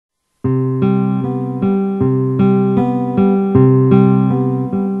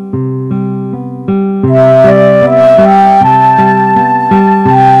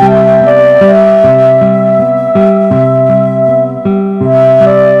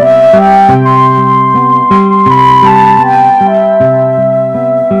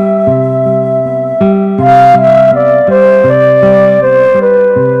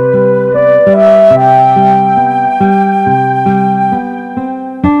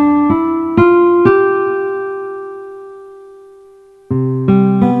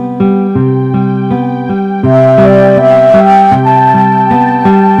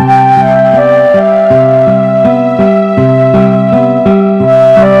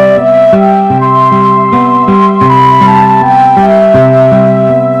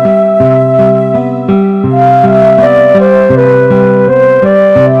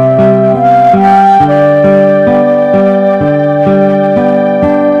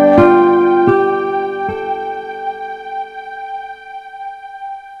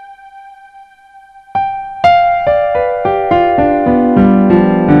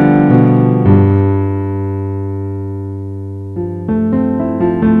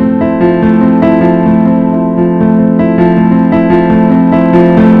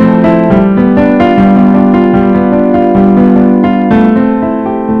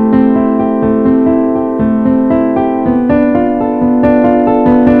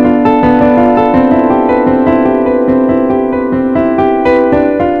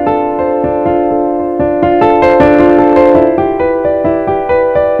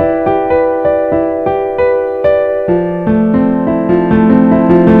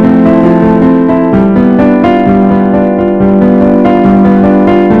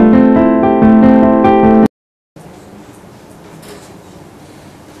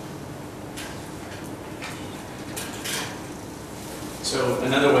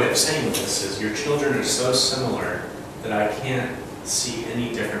way of saying this is your children are so similar that I can't see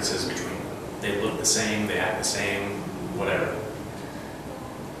any differences between them. They look the same, they act the same, whatever.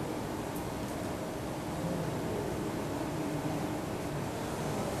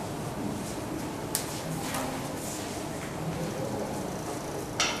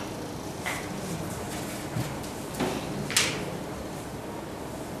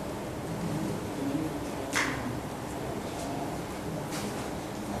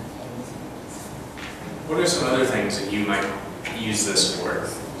 What are some other things that you might use this for?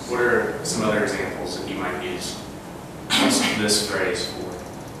 What are some other examples that you might use this phrase for?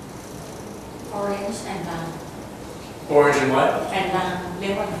 Orange and Orange and what?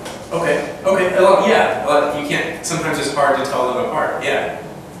 lemon. Okay, okay, well, yeah, you can't, sometimes it's hard to tell them apart, yeah.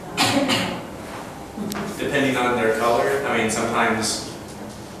 Depending on their color, I mean, sometimes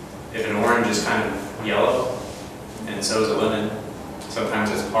if an orange is kind of yellow, and so is a lemon,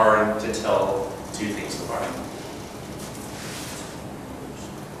 sometimes it's hard to tell two things apart.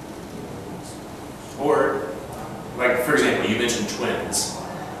 Or, like, for example, you mentioned twins.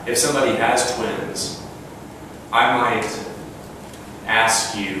 If somebody has twins, I might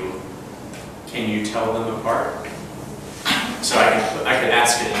ask you, can you tell them apart? So I could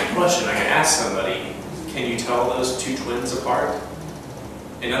ask it in a question. I could ask somebody, can you tell those two twins apart?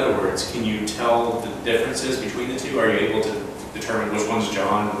 In other words, can you tell the differences between the two? Are you able to determine which one's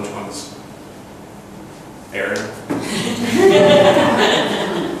John and which one's Aron?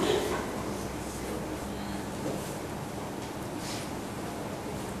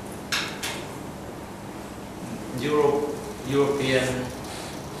 European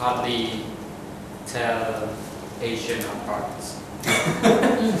hardly tell Asian apart.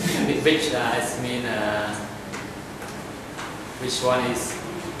 Which I mean, which one is,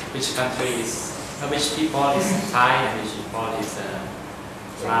 which country is, which people is Thai and which people is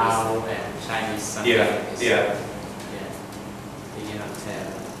Lao and Chinese. Something Yeah, like this. yeah. They cannot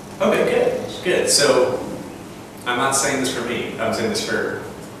tell. Okay, good, good. So I'm not saying this for me. I'm saying this for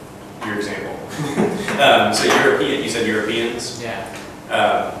your example. So European, you said Europeans? Yeah.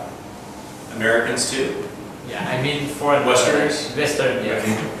 Americans too? Yeah, I mean foreign. Westerners? Western, yeah.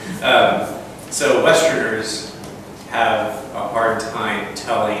 So Westerners have a hard time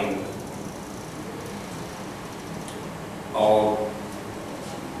telling all,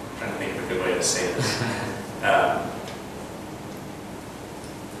 I'm trying to think of a good way to say this.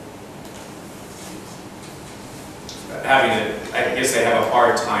 I guess they have a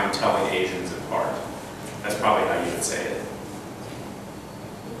hard time telling Asians apart. That's probably how you would say it.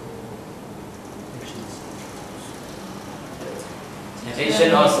 And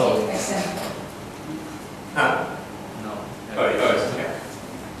Asian also. Huh? No. Oh, okay.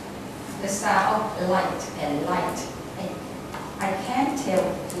 The sound of light and light. I can't tell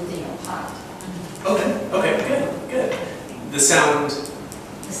two things apart. Okay, okay, good, good. The sound.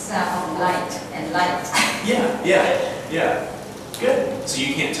 The sound of light and light. Yeah, yeah, yeah. Good. So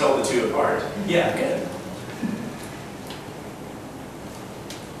you can't tell the two apart. Yeah, good.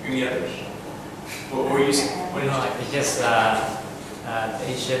 Any others? What were you saying? What did you I guess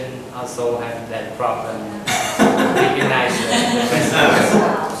Asian also have that problem. Recognize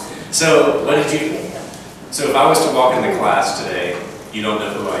So what did you? So if I was to walk in the class today, you don't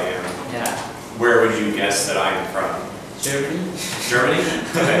know who I am. Yeah. Where would you guess that I'm from? Germany. Germany?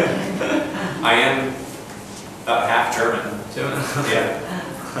 Okay. I am about half German. German. Yeah.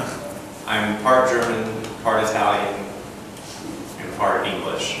 I'm part German, part Italian, and part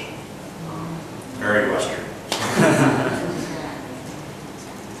English. Very Western.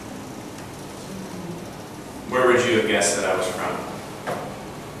 Where would you have guessed that I was from?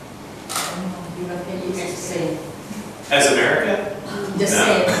 European is the same. As America? The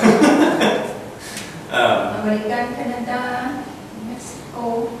same. American, Canada,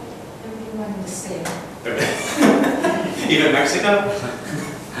 Mexico, everyone the same. Okay. Even Mexico?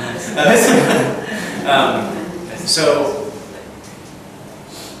 So,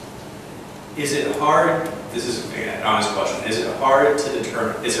 is it hard, this is an honest question, is it hard to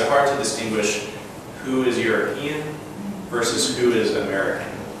determine, is it hard to distinguish who is European versus who is American?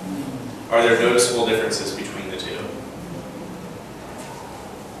 Are there noticeable differences between the two?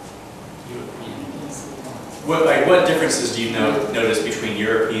 What differences do you notice between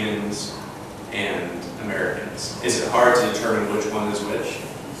Europeans and Americans? Is it hard to determine which one is which?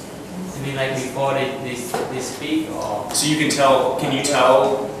 I mean, like before they speak, or So you can tell, can you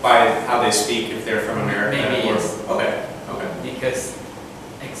tell by how they speak if they're from America? Maybe, or, yes. Okay, okay. because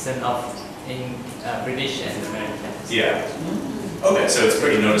accent of in British and American. Yeah. Okay, so it's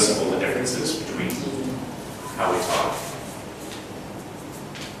pretty noticeable the differences between how we talk.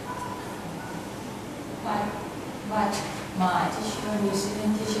 But my teacher, New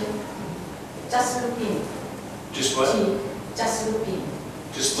Zealand teacher, just looking. Just what? Just looking.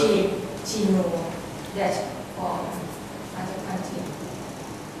 Just looking? She know that from other country.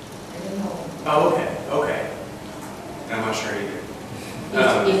 I don't know. Oh, okay, okay. I'm not sure either.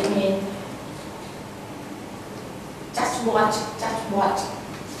 It means just watch.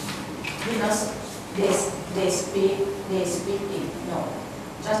 Because they speaking. No,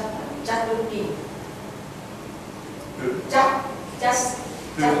 just looking. Who? Just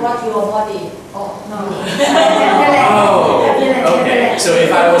watch your body. Oh no. Oh, okay. So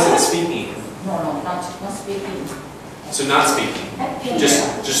if I wasn't speaking. No, not speaking. So not speaking.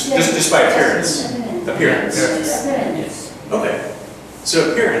 Just by appearance. Appearance. Yes. Okay.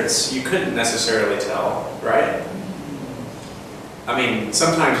 So appearance, you couldn't necessarily tell, right? I mean,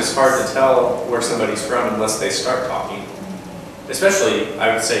 sometimes it's hard to tell where somebody's from unless they start talking. Especially,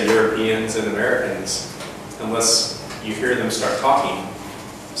 I would say, Europeans and Americans. Unless you hear them start talking,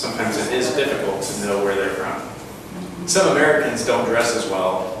 sometimes it is difficult to know where they're from. Some Americans don't dress as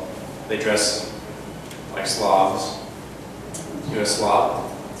well. They dress like Slavs. You a Slav?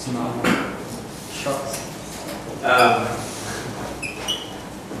 Shorts.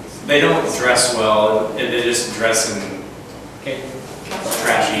 They don't dress well. They just dress in Okay.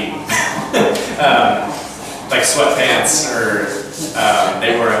 trashy, like sweatpants, or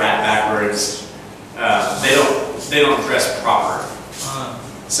they wear a hat backwards. They don't dress proper.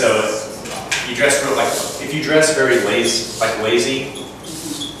 So you dress real if you dress very lazy,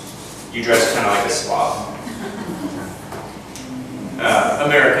 you dress kind of like a Slav.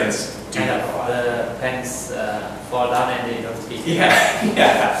 Americans do Kind that a of lot. the pants fall down and they don't speak.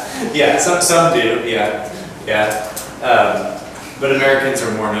 Yeah. Some do. Yeah. But Americans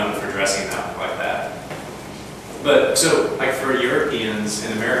are more known for dressing up like that. But so, like for Europeans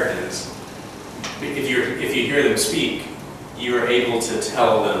and Americans, if you hear them speak, you are able to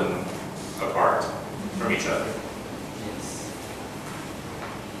tell them apart from each other. Yes.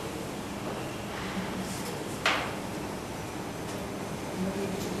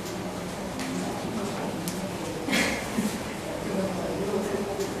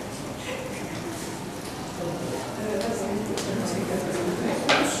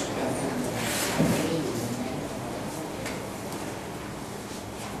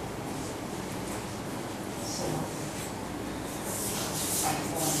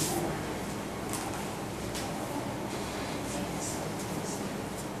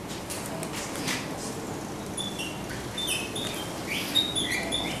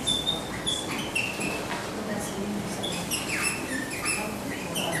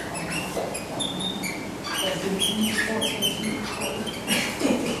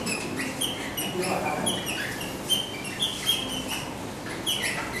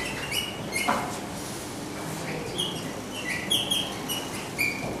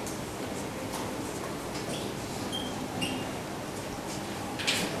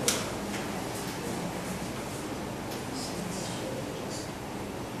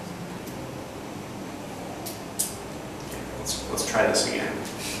 Let's try this again.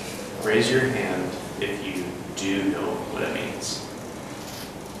 Raise your hand if you do know what it means.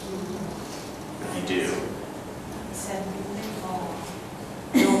 If you do.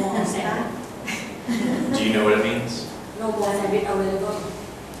 Do you know what it means? No more habit available.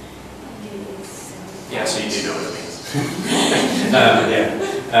 Yeah, so you do know what it means.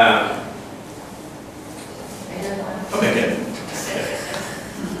 Okay, good.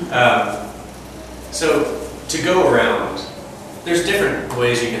 So to go around, there's different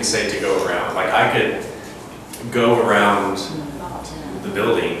ways you can say to go around. Like I could go around the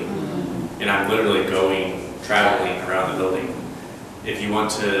building, and I'm literally traveling around the building. If you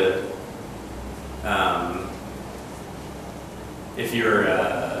want to, if you're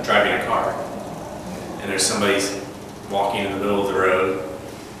driving a car, and there's somebody walking in the middle of the road,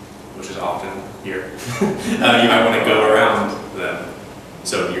 which is often here, you might want to go around them.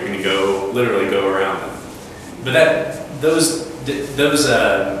 So you're going to literally go around them. But those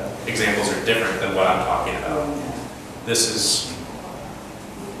examples are different than what I'm talking about. This is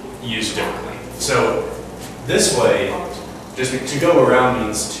used differently. So this way, just to go around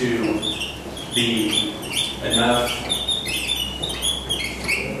means to be enough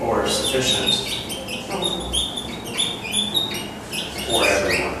or sufficient for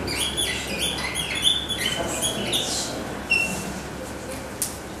everyone.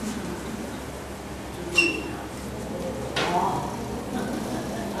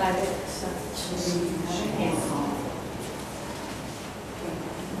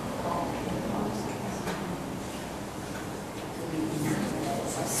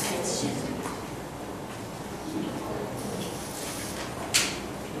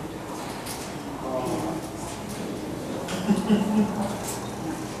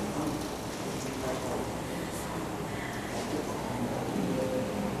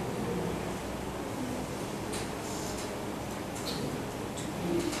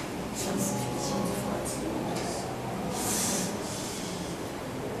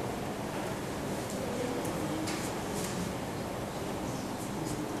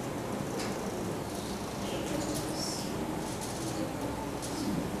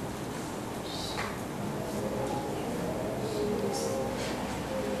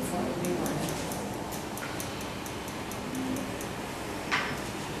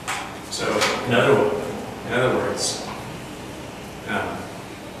 So, in other words, I'll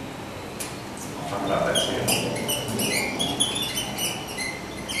talk about that too.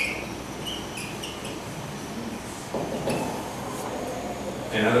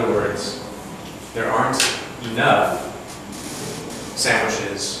 In other words, there aren't enough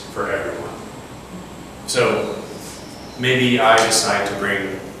sandwiches for everyone. So maybe I decide to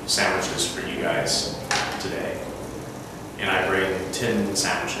bring sandwiches for you guys today. And I bring 10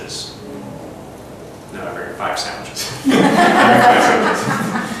 sandwiches. No, I bring 5 sandwiches.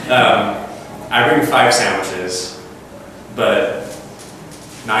 I bring 5 sandwiches, but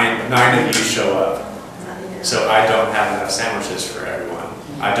nine of you show up. So I don't have enough sandwiches for everyone.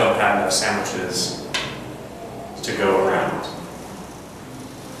 I don't have enough sandwiches to go around.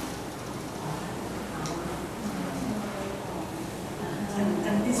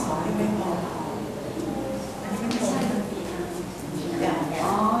 And this one, you make more.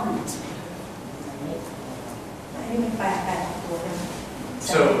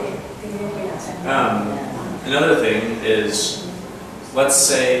 So, another thing is, let's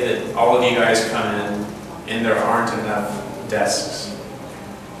say that all of you guys come in and there aren't enough desks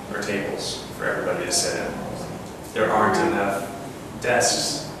or tables for everybody to sit in. There aren't enough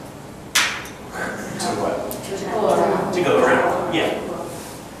desks to what? To go around. Yeah.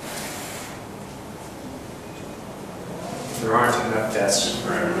 There aren't enough desks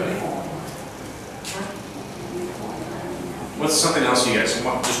for everybody. What's something else you guys,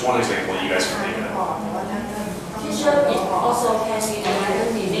 just one example you guys can think of? Teacher, it also can be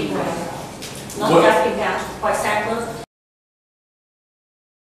another meaning, right? Not What? just in class. For example,